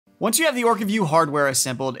Once you have the OrcaVue hardware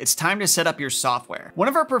assembled, it's time to set up your software. One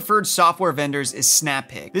of our preferred software vendors is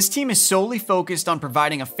Snappic. This team is solely focused on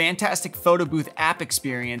providing a fantastic photo booth app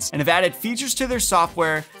experience and have added features to their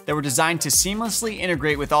software that were designed to seamlessly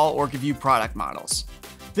integrate with all OrcaVue product models.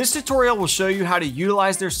 This tutorial will show you how to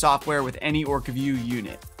utilize their software with any OrcaVue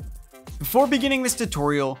unit. Before beginning this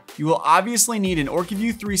tutorial, you will obviously need an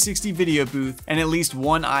OrcaVue 360 video booth and at least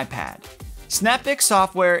one iPad. Snappic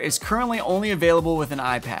software is currently only available with an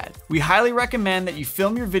iPad. We highly recommend that you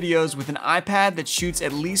film your videos with an iPad that shoots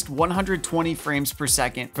at least 120 frames per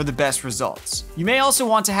second for the best results. You may also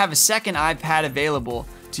want to have a second iPad available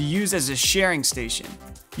to use as a sharing station.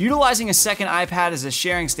 Utilizing a second iPad as a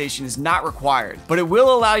sharing station is not required, but it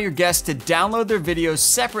will allow your guests to download their videos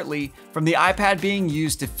separately from the iPad being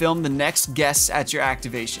used to film the next guests at your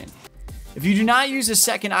activation. If you do not use a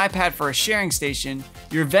second iPad for a sharing station,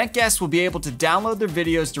 your event guests will be able to download their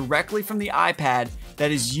videos directly from the iPad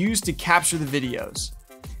that is used to capture the videos.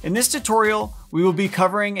 In this tutorial, we will be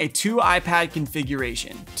covering a 2 iPad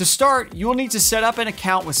configuration. To start, you will need to set up an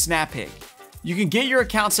account with Snappic. You can get your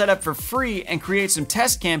account set up for free and create some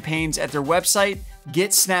test campaigns at their website,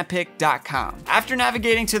 getsnappic.com. After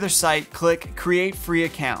navigating to their site, click Create Free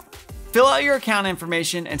Account. Fill out your account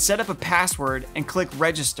information and set up a password and click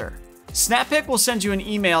Register. Snappic will send you an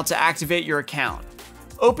email to activate your account.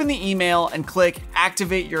 Open the email and click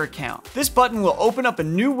Activate Your Account. This button will open up a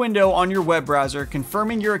new window on your web browser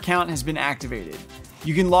confirming your account has been activated.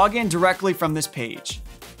 You can log in directly from this page.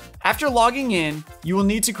 After logging in, you will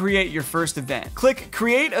need to create your first event. Click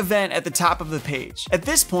Create Event at the top of the page. At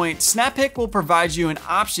this point, Snappic will provide you an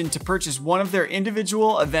option to purchase one of their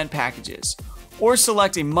individual event packages, or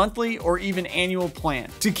select a monthly or even annual plan.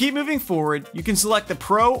 To keep moving forward, you can select the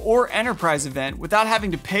Pro or Enterprise event without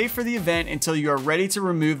having to pay for the event until you are ready to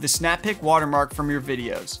remove the Snappic watermark from your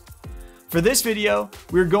videos. For this video,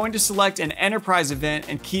 we're going to select an Enterprise event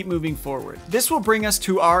and keep moving forward. This will bring us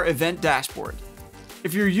to our event dashboard.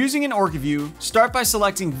 If you're using an OrcaVue, start by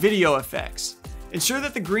selecting Video Effects. Ensure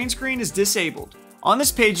that the green screen is disabled. On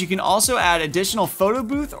this page, you can also add additional photo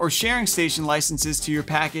booth or sharing station licenses to your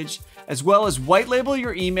package, as well as white label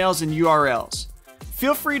your emails and URLs.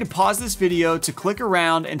 Feel free to pause this video to click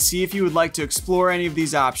around and see if you would like to explore any of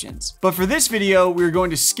these options. But for this video, we're going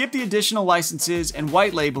to skip the additional licenses and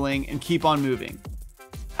white labeling and keep on moving.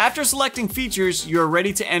 After selecting features, you are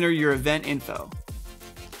ready to enter your event info.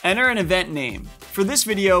 Enter an event name. For this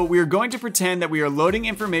video, we are going to pretend that we are loading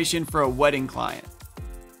information for a wedding client.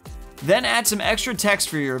 Then add some extra text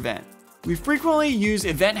for your event. We frequently use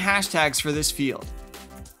event hashtags for this field.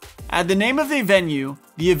 Add the name of the venue,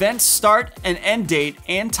 the event's start and end date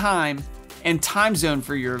and time zone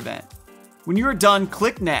for your event. When you are done,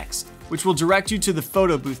 click Next, which will direct you to the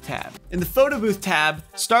Photo Booth tab. In the Photo Booth tab,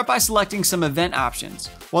 start by selecting some event options.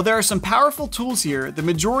 While there are some powerful tools here, the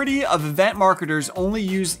majority of event marketers only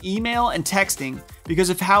use email and texting because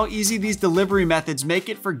of how easy these delivery methods make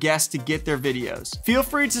it for guests to get their videos. Feel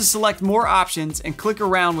free to select more options and click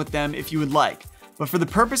around with them if you would like. But for the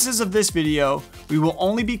purposes of this video, we will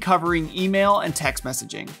only be covering email and text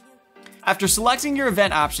messaging. After selecting your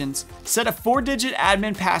event options, set a 4-digit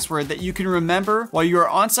admin password that you can remember while you are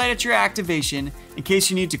on site at your activation in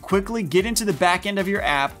case you need to quickly get into the back end of your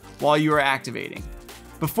app while you are activating.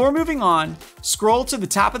 Before moving on, scroll to the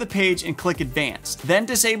top of the page and click Advanced, then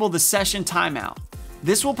disable the session timeout.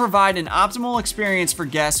 This will provide an optimal experience for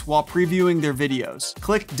guests while previewing their videos.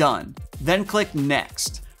 Click Done, then click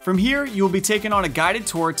Next. From here, you will be taken on a guided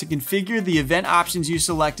tour to configure the event options you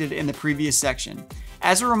selected in the previous section.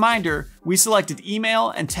 As a reminder, we selected email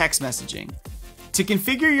and text messaging. To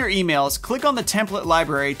configure your emails, click on the template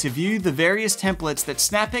library to view the various templates that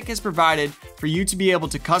Snappic has provided for you to be able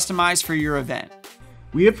to customize for your event.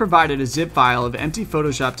 We have provided a zip file of empty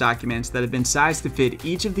Photoshop documents that have been sized to fit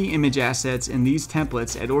each of the image assets in these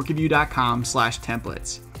templates at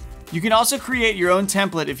orcavue.com/templates. You can also create your own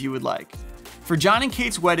template if you would like. For John and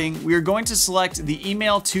Kate's wedding, we are going to select the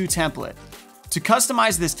Email To template. To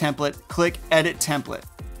customize this template, click Edit Template.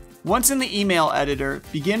 Once in the email editor,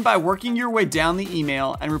 begin by working your way down the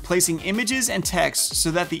email and replacing images and text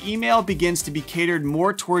so that the email begins to be catered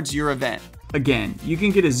more towards your event. Again, you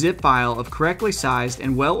can get a zip file of correctly sized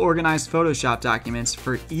and well-organized Photoshop documents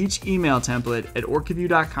for each email template at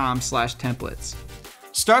orcavue.com/templates.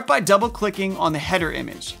 Start by double-clicking on the header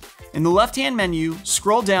image. In the left-hand menu,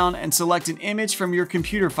 scroll down and select an image from your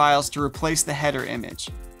computer files to replace the header image.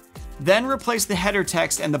 Then replace the header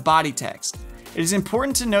text and the body text. It is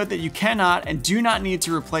important to note that you cannot and do not need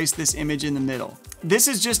to replace this image in the middle. This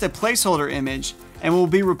is just a placeholder image, and will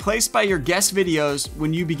be replaced by your guest videos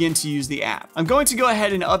when you begin to use the app. I'm going to go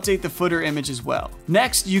ahead and update the footer image as well.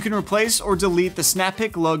 Next, you can replace or delete the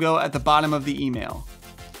Snappic logo at the bottom of the email.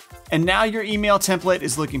 And now your email template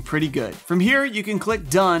is looking pretty good. From here, you can click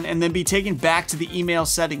done and then be taken back to the email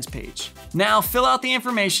settings page. Now fill out the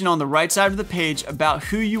information on the right side of the page about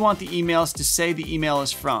who you want the emails to say the email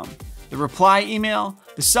is from, the reply email,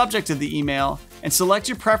 the subject of the email, and select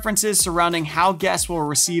your preferences surrounding how guests will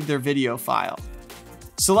receive their video file.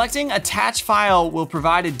 Selecting Attach File will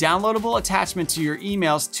provide a downloadable attachment to your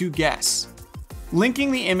emails to guests.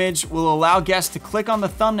 Linking the image will allow guests to click on the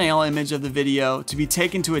thumbnail image of the video to be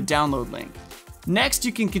taken to a download link. Next,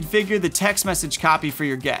 you can configure the text message copy for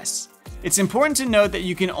your guests. It's important to note that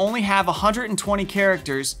you can only have 120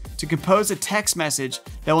 characters to compose a text message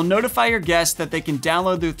that will notify your guests that they can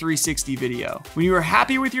download their 360 video. When you are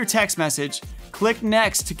happy with your text message, click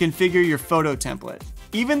Next to configure your photo template.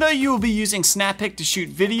 Even though you will be using Snappic to shoot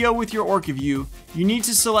video with your OrcaVue, you need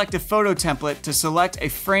to select a photo template to select a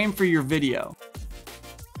frame for your video.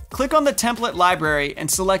 Click on the template library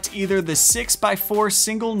and select either the 6x4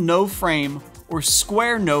 single no frame or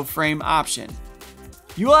square no frame option.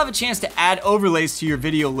 You will have a chance to add overlays to your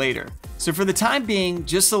video later, so for the time being,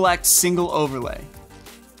 just select single overlay.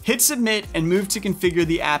 Hit submit and move to configure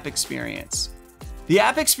the app experience. The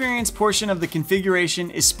app experience portion of the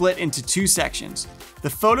configuration is split into two sections, the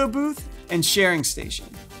photo booth and sharing station.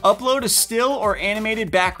 Upload a still or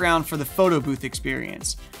animated background for the photo booth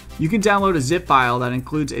experience. You can download a zip file that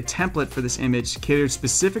includes a template for this image catered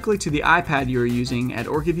specifically to the iPad you are using at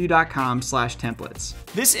OrcaVue.com/templates.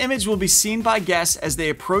 This image will be seen by guests as they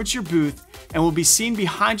approach your booth and will be seen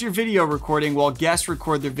behind your video recording while guests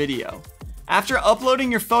record their video. After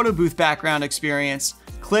uploading your photo booth background experience,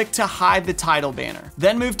 click to hide the title banner.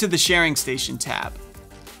 Then move to the Sharing Station tab.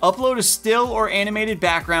 Upload a still or animated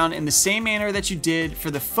background in the same manner that you did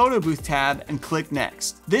for the photo booth tab and click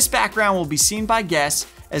Next. This background will be seen by guests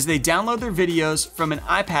as they download their videos from an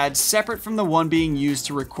iPad separate from the one being used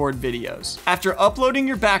to record videos. After uploading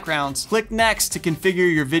your backgrounds, click Next to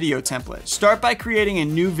configure your video template. Start by creating a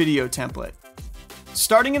new video template.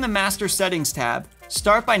 Starting in the Master Settings tab,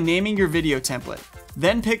 start by naming your video template.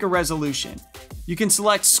 Then pick a resolution. You can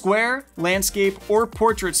select square, landscape, or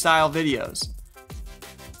portrait style videos.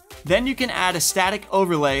 Then you can add a static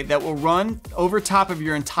overlay that will run over top of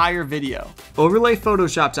your entire video. Overlay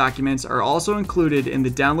Photoshop documents are also included in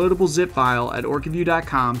the downloadable zip file at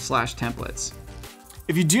OrcaVue.com/templates.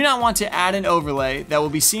 If you do not want to add an overlay that will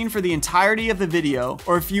be seen for the entirety of the video,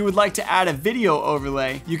 or if you would like to add a video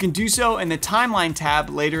overlay, you can do so in the Timeline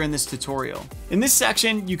tab later in this tutorial. In this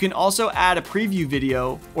section, you can also add a preview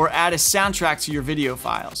video or add a soundtrack to your video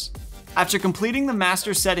files. After completing the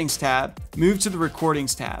Master Settings tab, move to the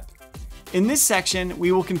Recordings tab. In this section,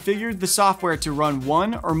 we will configure the software to run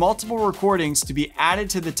one or multiple recordings to be added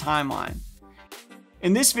to the timeline.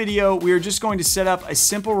 In this video, we are just going to set up a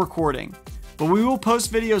simple recording, but we will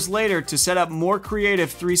post videos later to set up more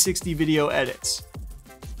creative 360 video edits.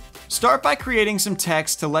 Start by creating some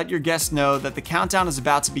text to let your guests know that the countdown is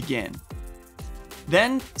about to begin.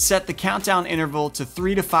 Then set the countdown interval to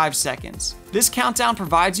 3 to 5 seconds. This countdown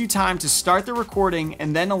provides you time to start the recording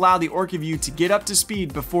and then allow the OrcaVue to get up to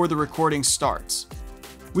speed before the recording starts.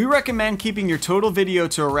 We recommend keeping your total video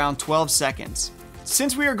to around 12 seconds.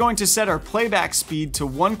 Since we are going to set our playback speed to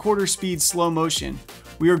 1/4 speed slow motion,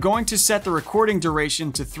 we are going to set the recording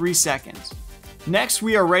duration to 3 seconds. Next,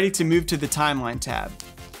 we are ready to move to the Timeline tab.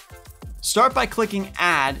 Start by clicking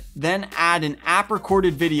Add, then add an app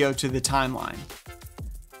recorded video to the timeline.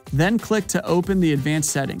 Then click to open the advanced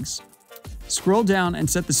settings. Scroll down and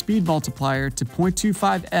set the speed multiplier to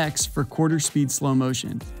 0.25x for 1/4 speed slow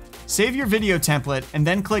motion. Save your video template and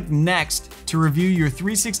then click Next to review your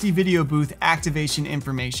 360 video booth activation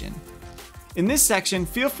information. In this section,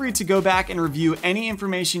 feel free to go back and review any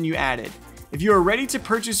information you added. If you are ready to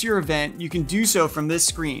purchase your event, you can do so from this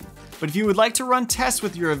screen. But if you would like to run tests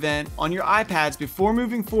with your event on your iPads before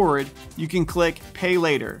moving forward, you can click Pay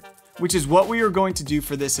Later, which is what we are going to do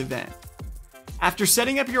for this event. After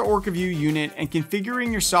setting up your OrcaVue unit and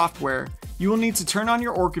configuring your software, you will need to turn on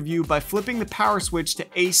your OrcaVue by flipping the power switch to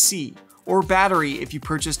AC, or battery if you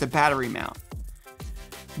purchased a battery mount.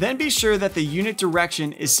 Then be sure that the unit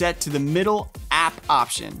direction is set to the middle app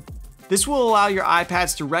option. This will allow your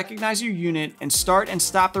iPads to recognize your unit and start and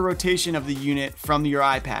stop the rotation of the unit from your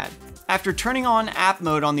iPad. After turning on app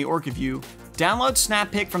mode on the OrcaVue, download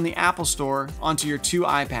Snappic from the Apple Store onto your 2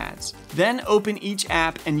 iPads. Then open each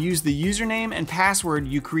app and use the username and password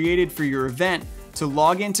you created for your event to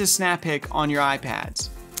log into Snappic on your iPads.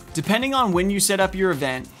 Depending on when you set up your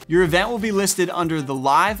event will be listed under the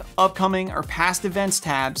Live, Upcoming, or Past Events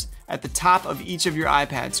tabs at the top of each of your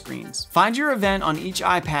iPad screens. Find your event on each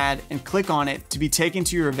iPad and click on it to be taken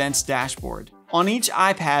to your events dashboard. On each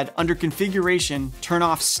iPad, under Configuration, turn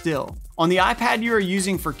off Still. On the iPad you are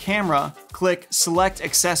using for camera, click Select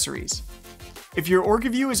Accessories. If your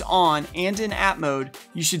OrcaVue is on and in app mode,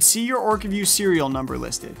 you should see your OrcaVue serial number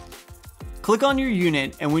listed. Click on your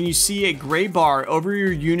unit, and when you see a gray bar over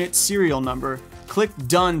your unit serial number, click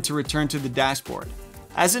Done to return to the dashboard.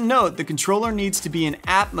 As a note, the controller needs to be in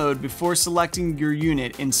app mode before selecting your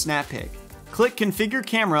unit in Snappic. Click Configure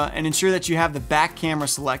Camera and ensure that you have the back camera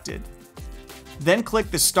selected. Then click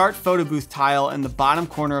the Start Photo Booth tile in the bottom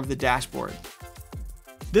corner of the dashboard.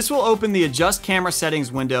 This will open the Adjust Camera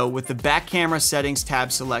Settings window with the Back Camera Settings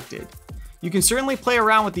tab selected. You can certainly play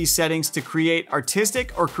around with these settings to create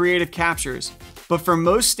artistic or creative captures, but for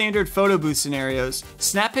most standard photo booth scenarios,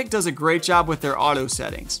 Snappic does a great job with their auto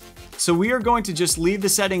settings. So we are going to just leave the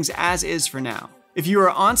settings as is for now. If you are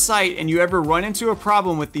on site and you ever run into a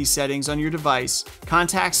problem with these settings on your device,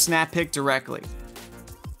 contact Snappic directly.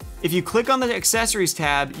 If you click on the Accessories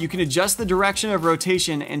tab, you can adjust the direction of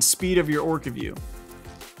rotation and speed of your OrcaVue.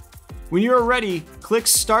 When you are ready, click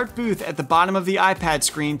Start Booth at the bottom of the iPad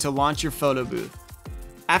screen to launch your photo booth.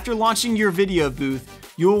 After launching your video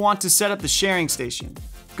booth, you will want to set up the sharing station.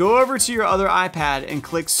 Go over to your other iPad and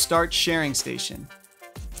click Start Sharing Station.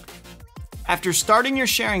 After starting your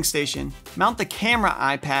sharing station, mount the camera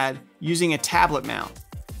iPad using a tablet mount.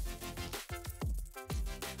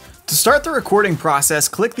 To start the recording process,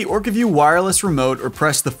 click the OrcaVue wireless remote or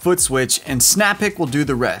press the foot switch, and Snappic will do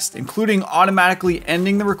the rest, including automatically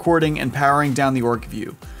ending the recording and powering down the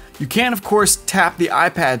OrcaVue. You can, of course, tap the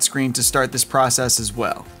iPad screen to start this process as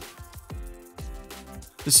well.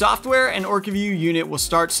 The software and OrcaVue unit will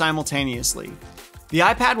start simultaneously. The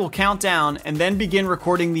iPad will count down and then begin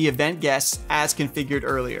recording the event guests as configured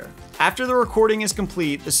earlier. After the recording is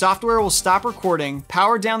complete, the software will stop recording,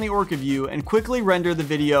 power down the OrcaVue, and quickly render the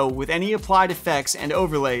video with any applied effects and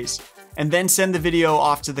overlays, and then send the video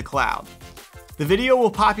off to the cloud. The video will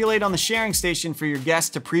populate on the sharing station for your guests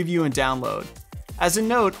to preview and download. As a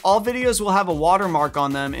note, all videos will have a watermark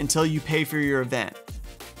on them until you pay for your event.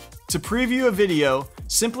 To preview a video,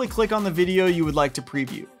 simply click on the video you would like to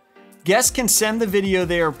preview. Guests can send the video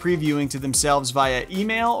they are previewing to themselves via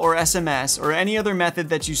email or SMS or any other method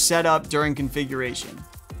that you set up during configuration.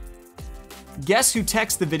 Guests who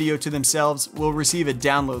text the video to themselves will receive a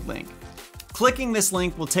download link. Clicking this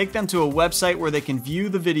link will take them to a website where they can view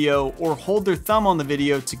the video or hold their thumb on the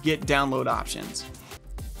video to get download options.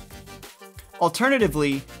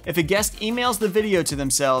 Alternatively, if a guest emails the video to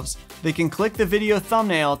themselves, they can click the video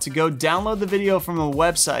thumbnail to go download the video from a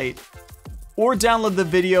website, or download the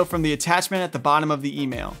video from the attachment at the bottom of the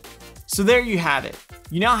email. So there you have it.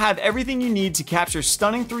 You now have everything you need to capture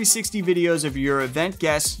stunning 360 videos of your event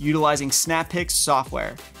guests utilizing Snappic's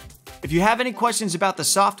software. If you have any questions about the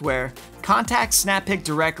software, contact Snappic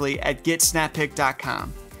directly at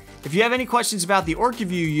getsnappic.com. If you have any questions about the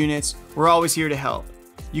OrcaVue units, we're always here to help.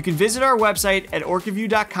 You can visit our website at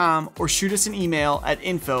OrcaVue.com or shoot us an email at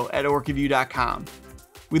info@OrcaVue.com.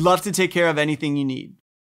 We'd love to take care of anything you need.